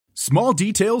Small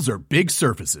details are big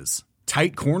surfaces.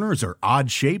 Tight corners are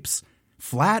odd shapes.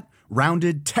 Flat,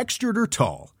 rounded, textured, or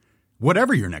tall.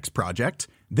 Whatever your next project,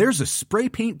 there's a spray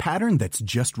paint pattern that's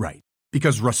just right.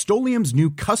 Because Rust-Oleum's new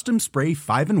Custom Spray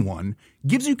 5-in-1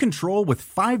 gives you control with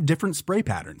 5 different spray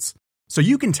patterns. So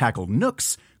you can tackle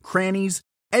nooks, crannies,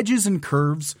 edges, and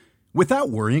curves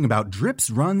without worrying about drips,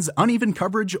 runs, uneven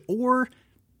coverage, or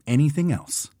anything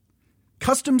else.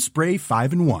 Custom Spray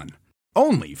 5-in-1.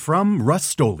 Only from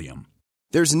Rust-Oleum.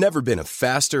 There's never been a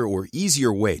faster or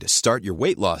easier way to start your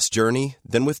weight loss journey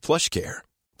than with PlushCare.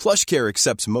 PlushCare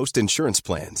accepts most insurance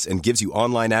plans and gives you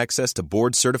online access to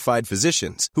board-certified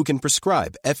physicians who can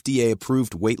prescribe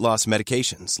FDA-approved weight loss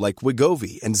medications like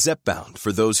Wegovy and Zepbound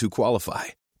for those who qualify.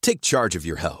 Take charge of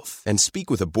your health and speak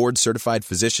with a board-certified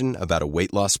physician about a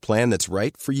weight loss plan that's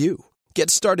right for you. Get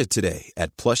started today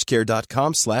at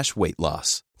plushcare.com/weight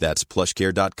loss. That's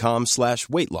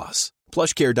plushcare.com/weight loss.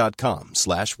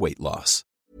 plushcare.com/weight loss.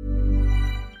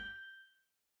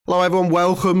 Hello everyone,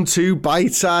 welcome to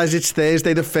Bitesize. It's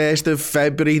Thursday the 1st of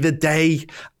February, the day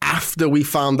after we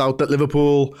found out that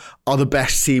Liverpool are the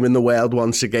best team in the world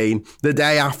once again. The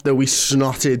day after we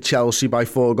snotted Chelsea by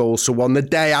 4-1. The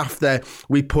day after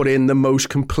we put in the most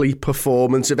complete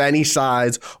performance of any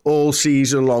side all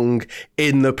season long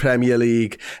in the Premier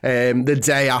League. The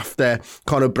day after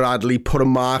Conor Bradley put a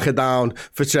marker down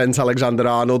for Trent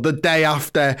Alexander-Arnold. The day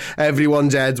after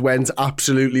everyone's heads went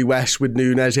absolutely west with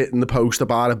Núñez hitting the post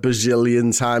about a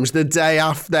bazillion times. The day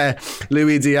after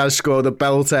Luis Diaz scored a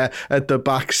belter at the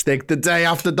back stick. The day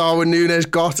after Darwin Núñez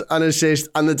got an assist,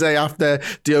 and the day after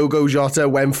Diogo Jota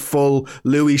went full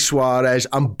Luis Suarez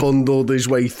and bundled his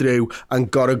way through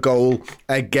and got a goal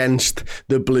against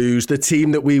the Blues, the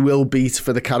team that we will beat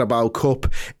for the Carabao Cup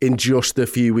in just a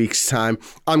few weeks' time.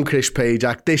 I'm Chris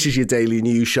Pajak. This is your daily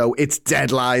news show. It's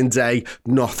deadline day.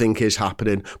 Nothing is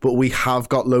happening, but we have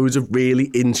got loads of really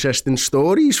interesting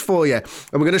stories for you. And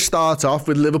we're going to start off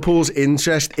with Liverpool's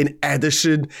interest in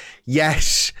Ederson.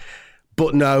 Yes,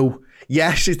 but no.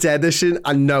 Yes, it's Ederson,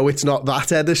 and no, it's not that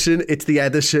Ederson. It's the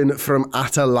Ederson from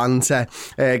Atalanta.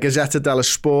 Gazzetta dello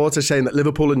Sport are saying that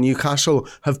Liverpool and Newcastle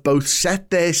have both set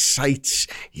their sights.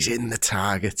 He's in the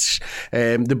targets.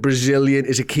 The Brazilian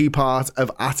is a key part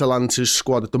of Atalanta's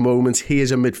squad at the moment. He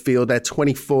is a midfielder,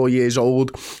 24 years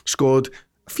old, scored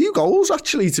a few goals,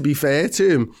 actually, to be fair to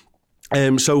him.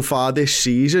 So far this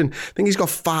season. I think he's got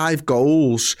 5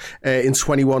 goals in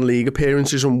 21 league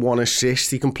appearances and 1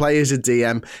 assist. He can play as a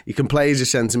DM, he can play as a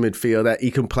centre midfielder,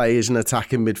 he can play as an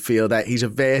attacking midfielder. He's a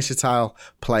versatile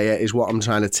player is what I'm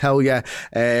trying to tell you.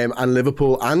 And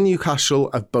Liverpool and Newcastle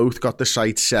have both got the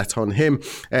sights set on him.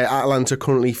 Atalanta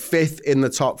currently 5th in the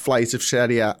top flight of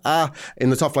Serie A,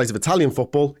 in the top flight of Italian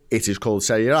football. It is called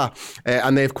Serie A.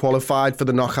 And they've qualified for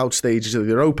the knockout stages of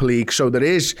the Europa League. So there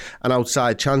is an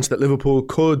outside chance that Liverpool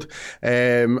could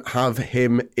have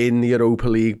him in the Europa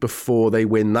League before they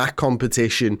win that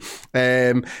competition.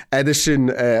 Ederson,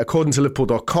 according to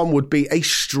Liverpool.com, would be a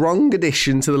strong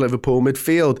addition to the Liverpool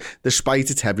midfield,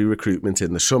 despite its heavy recruitment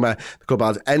in the summer. The club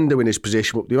has Endo in his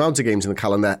position, but the amount of games in the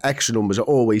calendar, extra numbers are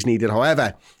always needed.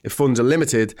 However, if funds are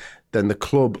limited, then the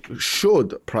club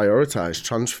should prioritise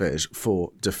transfers for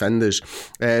defenders.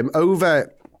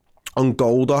 Over on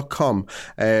goal.com,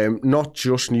 not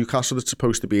just Newcastle that's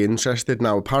supposed to be interested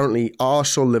now. Apparently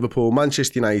Arsenal, Liverpool,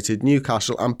 Manchester United,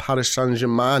 Newcastle and Paris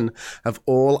Saint-Germain have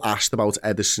all asked about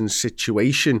Ederson's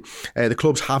situation. The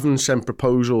clubs haven't sent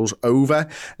proposals over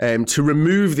to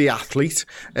remove the athlete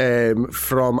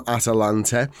from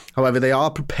Atalanta. However, they are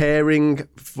preparing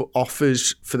for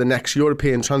offers for the next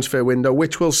European transfer window,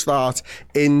 which will start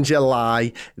in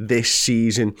July this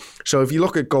season. So if you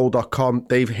look at goal.com,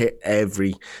 they've hit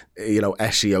every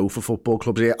SEO for football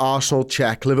clubs here. Arsenal,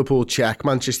 check. Liverpool, check.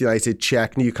 Manchester United,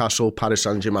 check. Newcastle, Paris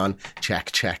Saint-Germain,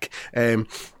 check. I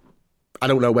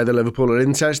don't know whether Liverpool are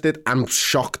interested. I'm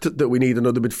shocked that we need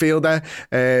another midfielder,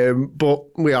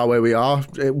 but we are where we are.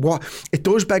 It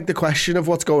does beg the question of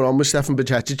what's going on with Stefan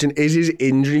Bitesize, and is his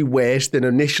injury worse than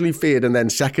initially feared and then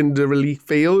secondarily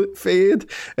feared?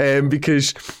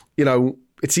 Because,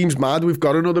 it seems mad. We've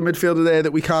got another midfielder there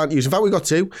that we can't use. In fact, we've got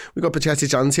 2. We've got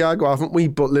Bitesize and Thiago, haven't we?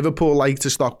 But Liverpool like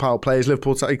to stockpile players.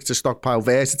 Liverpool like to stockpile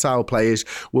versatile players.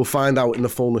 We'll find out in the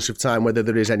fullness of time whether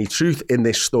there is any truth in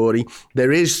this story.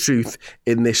 There is truth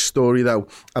in this story, though.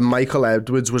 And Michael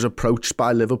Edwards was approached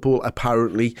by Liverpool,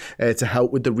 apparently, to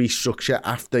help with the restructure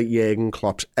after Jurgen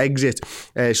Klopp's exit.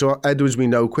 So Edwards, we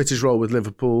know, quit his role with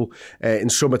Liverpool in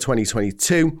summer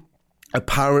 2022.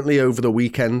 Apparently, over the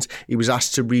weekend, he was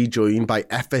asked to rejoin by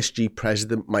FSG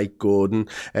president Mike Gordon.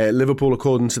 Liverpool,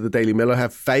 according to the Daily Mirror,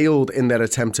 have failed in their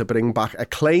attempt to bring back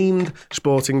acclaimed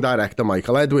sporting director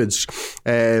Michael Edwards.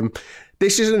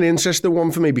 This is an interesting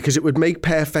one for me because it would make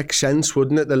perfect sense,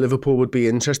 wouldn't it, that Liverpool would be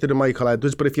interested in Michael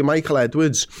Edwards. But if you're Michael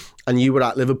Edwards and you were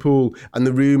at Liverpool and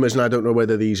the rumours, and I don't know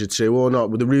whether these are true or not,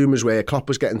 but the rumours where Klopp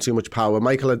was getting too much power,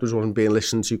 Michael Edwards wasn't being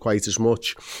listened to quite as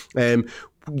much.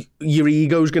 Your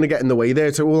ego's going to get in the way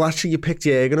there. So, well, actually, you picked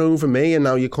Jurgen over me and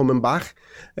now you're coming back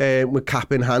with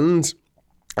cap in hand.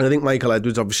 And I think Michael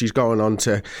Edwards obviously is going on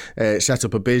to set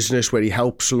up a business where he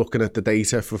helps looking at the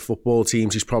data for football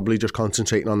teams. He's probably just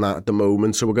concentrating on that at the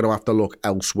moment. So we're going to have to look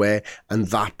elsewhere. And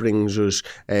that brings us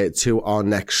to our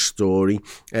next story.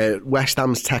 West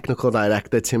Ham's technical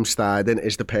director, Tim Steidten,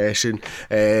 is the person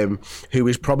who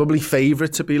is probably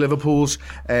favourite to be Liverpool's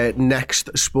next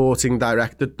sporting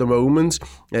director at the moment.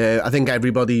 I think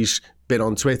everybody's been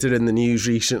on Twitter in the news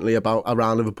recently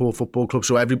around Liverpool Football Club,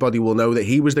 so everybody will know that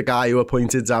he was the guy who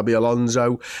appointed Xabi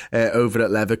Alonso over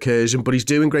at Leverkusen, but he's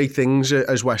doing great things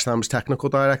as West Ham's technical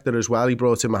director as well. He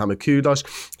brought in Mohamed Kudus.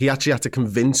 He actually had to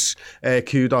convince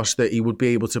Kudus that he would be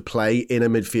able to play in a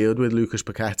midfield with Lucas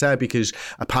Paqueta, because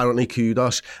apparently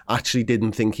Kudus actually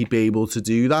didn't think he'd be able to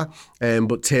do that,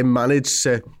 but Tim managed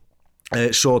to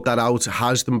sort that out,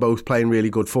 has them both playing really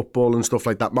good football and stuff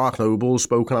like that. Mark Noble's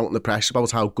spoken out in the press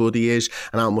about how good he is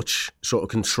and how much sort of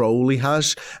control he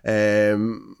has.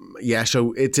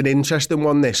 So it's an interesting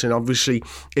one, this, and obviously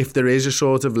if there is a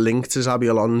sort of link to Xabi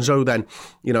Alonso, then,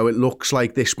 you know, it looks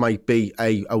like this might be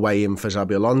a way in for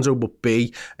Xabi Alonso, but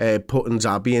B, putting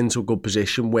Xabi into a good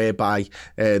position whereby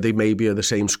they maybe are the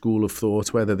same school of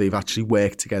thought, whether they've actually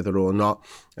worked together or not.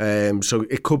 So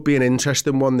it could be an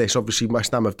interesting one, this. Obviously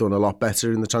West Ham have done a lot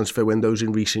better in the transfer windows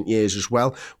in recent years as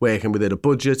well, working within a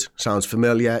budget. Sounds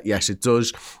familiar? Yes, it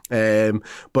does.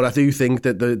 But I do think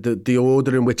that the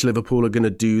order in which Liverpool are going to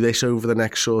do this over the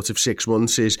next sort of 6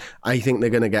 months is, I think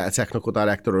they're going to get a technical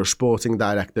director or a sporting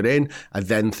director in. I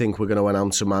then think we're going to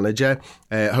announce a manager.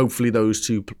 Hopefully those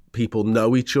two people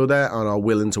know each other and are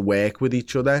willing to work with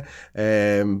each other.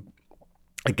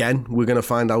 Again, we're going to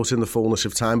find out in the fullness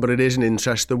of time, but it is an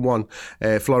interesting one.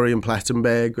 Florian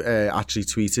Plettenberg actually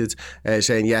tweeted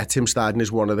saying, Tim Steidten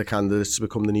is one of the candidates to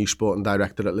become the new sporting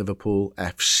director at Liverpool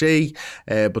FC,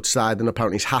 but Steidten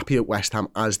apparently is happy at West Ham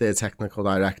as their technical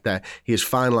director. He has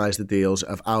finalised the deals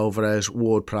of Alvarez,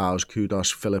 Ward-Prowse,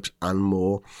 Kudus, Phillips and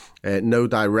more. No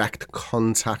direct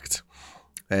contact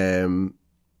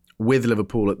with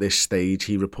Liverpool at this stage,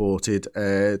 he reported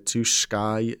to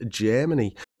Sky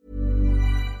Germany.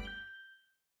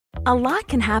 A lot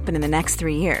can happen in the next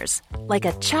 3 years. Like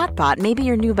a chatbot may be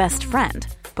your new best friend.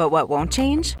 But what won't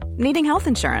change? Needing health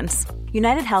insurance.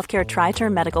 United Healthcare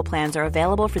Tri-Term Medical Plans are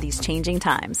available for these changing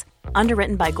times.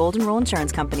 Underwritten by Golden Rule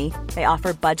Insurance Company, they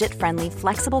offer budget-friendly,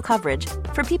 flexible coverage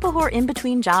for people who are in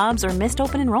between jobs or missed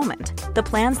open enrollment. The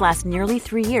plans last nearly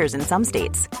 3 years in some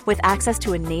states, with access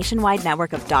to a nationwide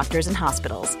network of doctors and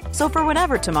hospitals. So for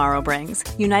whatever tomorrow brings,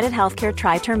 United Healthcare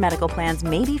Tri-Term Medical Plans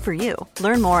may be for you.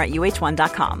 Learn more at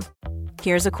uh1.com.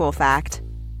 Here's a cool fact.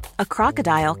 A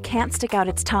crocodile can't stick out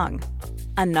its tongue.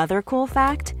 Another cool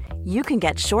fact, you can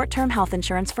get short-term health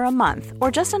insurance for a month or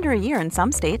just under a year in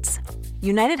some states.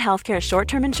 United Healthcare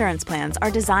short-term insurance plans are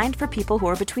designed for people who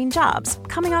are between jobs,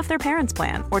 coming off their parents'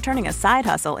 plan, or turning a side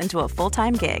hustle into a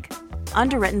full-time gig.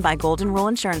 Underwritten by Golden Rule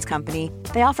Insurance Company,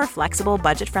 they offer flexible,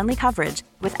 budget-friendly coverage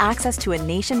with access to a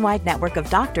nationwide network of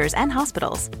doctors and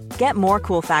hospitals. Get more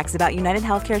cool facts about United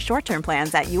Healthcare short-term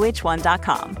plans at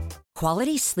uh1.com.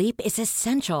 Quality sleep is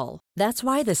essential. That's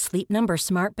why the Sleep Number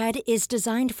Smart Bed is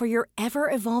designed for your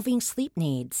ever-evolving sleep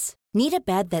needs. Need a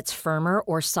bed that's firmer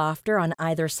or softer on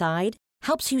either side?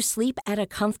 Helps you sleep at a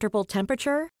comfortable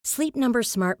temperature? Sleep Number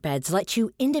Smart Beds let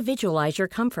you individualize your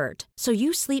comfort, so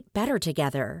you sleep better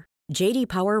together. J.D.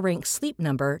 Power ranks Sleep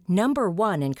Number number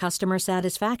 1 in customer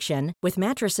satisfaction with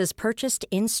mattresses purchased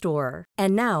in-store.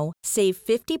 And now, save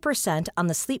 50% on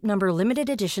the Sleep Number Limited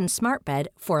Edition Smart Bed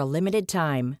for a limited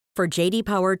time. For J.D.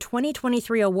 Power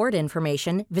 2023 award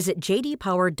information, visit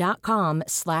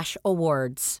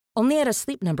jdpower.com/awards. Only at a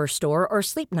Sleep Number store or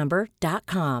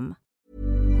sleepnumber.com.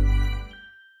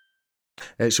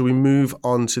 So we move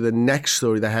on to the next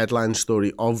story, the headline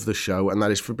story of the show, and that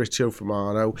is Fabrizio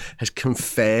Romano has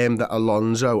confirmed that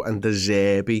Alonso and De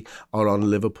Zerbi are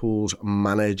on Liverpool's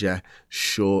manager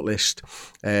shortlist.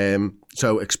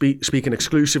 So speaking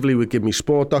exclusively with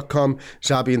GiveMeSport.com,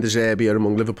 Xabi and De Zerbi are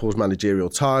among Liverpool's managerial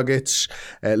targets.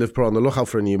 Liverpool on the lookout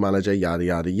for a new manager, yada,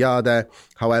 yada, yada.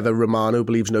 However, Romano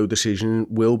believes no decision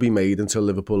will be made until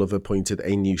Liverpool have appointed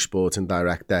a new sporting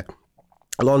director.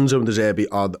 Alonso and De Zerbi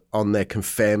are on their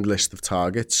confirmed list of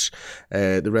targets.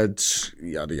 The Reds,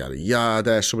 yada, yada,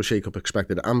 yada. Summer shake-up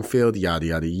expected at Anfield, yada,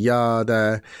 yada,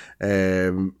 yada.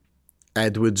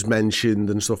 Edwards mentioned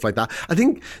and stuff like that. I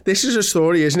think this is a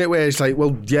story, isn't it, where it's like,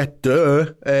 well, yeah, duh.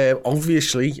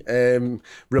 Obviously,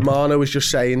 Romano was just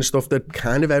saying stuff that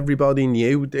kind of everybody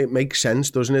knew. It makes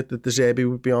sense, doesn't it, that De Zerbi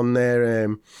would be on there,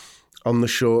 on the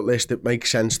shortlist. It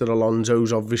makes sense that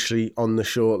Alonso's obviously on the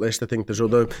shortlist. I think there's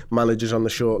other managers on the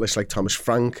shortlist like Thomas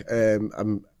Frank.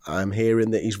 I'm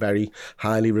hearing that he's very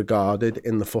highly regarded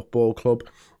in the football club.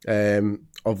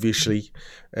 Obviously,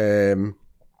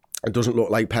 it doesn't look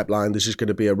like Pep Lijnders is going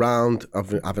to be around.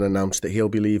 Having announced that he'll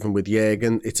be leaving with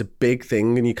Jurgen. It's a big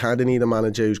thing, and you kind of need a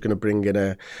manager who's going to bring in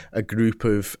a group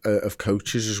of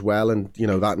coaches as well. And, you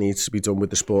know, that needs to be done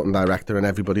with the sporting director, and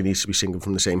everybody needs to be singing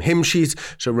from the same hymn sheet.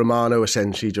 So Romano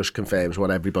essentially just confirms what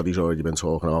everybody's already been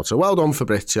talking about. So well done,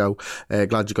 Fabrizio.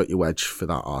 Glad you got your wedge for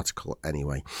that article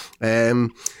anyway.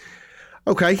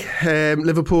 Okay,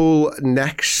 Liverpool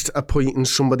next appointing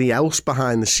somebody else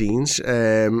behind the scenes,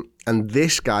 and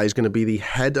this guy is going to be the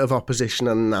head of opposition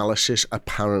analysis,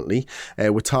 apparently.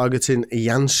 We're targeting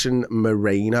Jansen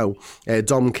Moreno.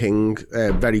 Dom King,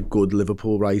 very good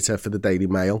Liverpool writer for the Daily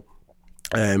Mail,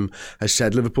 has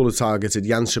said Liverpool have targeted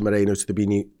Jansen Moreno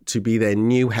to be their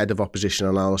new head of opposition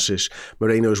analysis.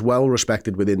 Moreno is well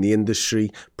respected within the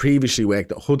industry, previously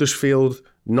worked at Huddersfield,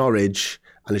 Norwich,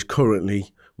 and is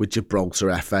currently with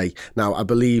Gibraltar FA. Now, I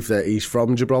believe that he's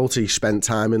from Gibraltar. He spent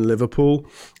time in Liverpool.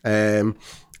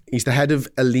 He's the head of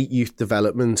elite youth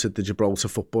development at the Gibraltar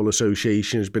Football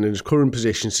Association. He's been in his current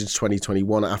position since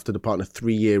 2021 after departing a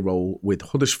 3-year role with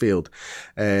Huddersfield.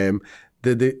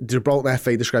 The Gibraltar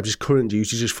FA describes his current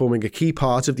duties as forming a key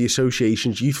part of the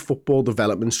association's youth football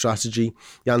development strategy.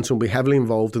 Jansen will be heavily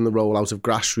involved in the rollout of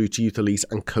grassroots youth elite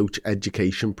and coach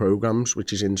education programmes,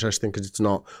 which is interesting because it's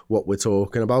not what we're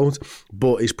talking about.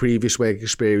 But his previous work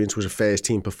experience was a first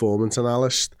team performance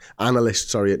analyst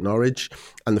at Norwich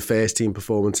and the first team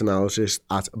performance analyst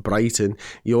at Brighton.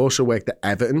 He also worked at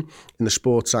Everton in the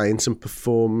sports science and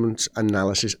performance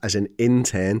analysis as an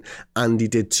intern, and he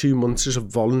did 2 months as a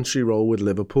voluntary role with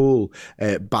Liverpool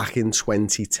back in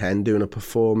 2010 doing a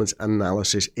performance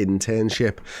analysis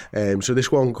internship. So this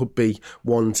one could be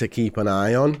one to keep an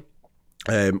eye on.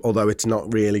 Although it's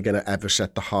not really going to ever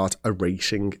set the heart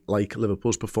a-racing like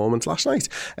Liverpool's performance last night.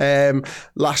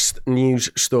 Last news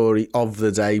story of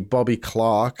the day, Bobby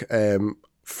Clark,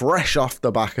 fresh off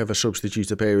the back of a substitute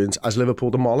appearance as Liverpool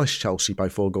demolished Chelsea by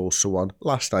 4-1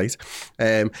 last night,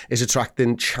 is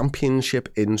attracting championship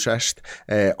interest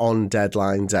on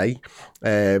deadline day.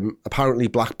 Apparently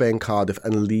Blackburn, Cardiff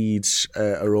and Leeds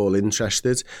are all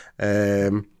interested.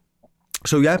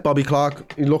 So yeah, Bobby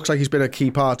Clark, he looks like he's been a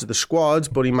key part of the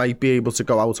squad, but he might be able to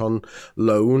go out on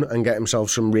loan and get himself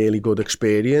some really good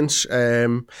experience.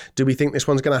 Do we think this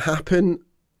one's going to happen?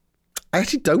 I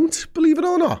actually don't, believe it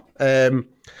or not.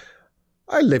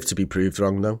 I live to be proved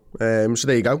wrong, though. So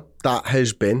there you go. That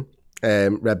has been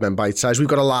Redmen Bitesize. We've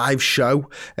got a live show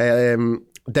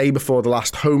day before the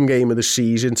last home game of the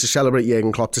season to celebrate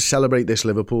Jurgen Klopp, to celebrate this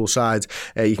Liverpool side.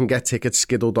 You can get tickets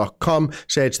skiddle.com,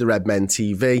 search the Redmen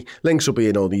TV. Links will be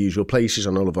in all the usual places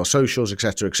on all of our socials,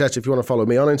 etc., etc. If you want to follow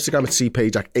me on Instagram, it's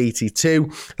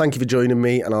cpageack82. Thank you for joining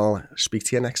me, and I'll speak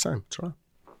to you next time. Ta-ra.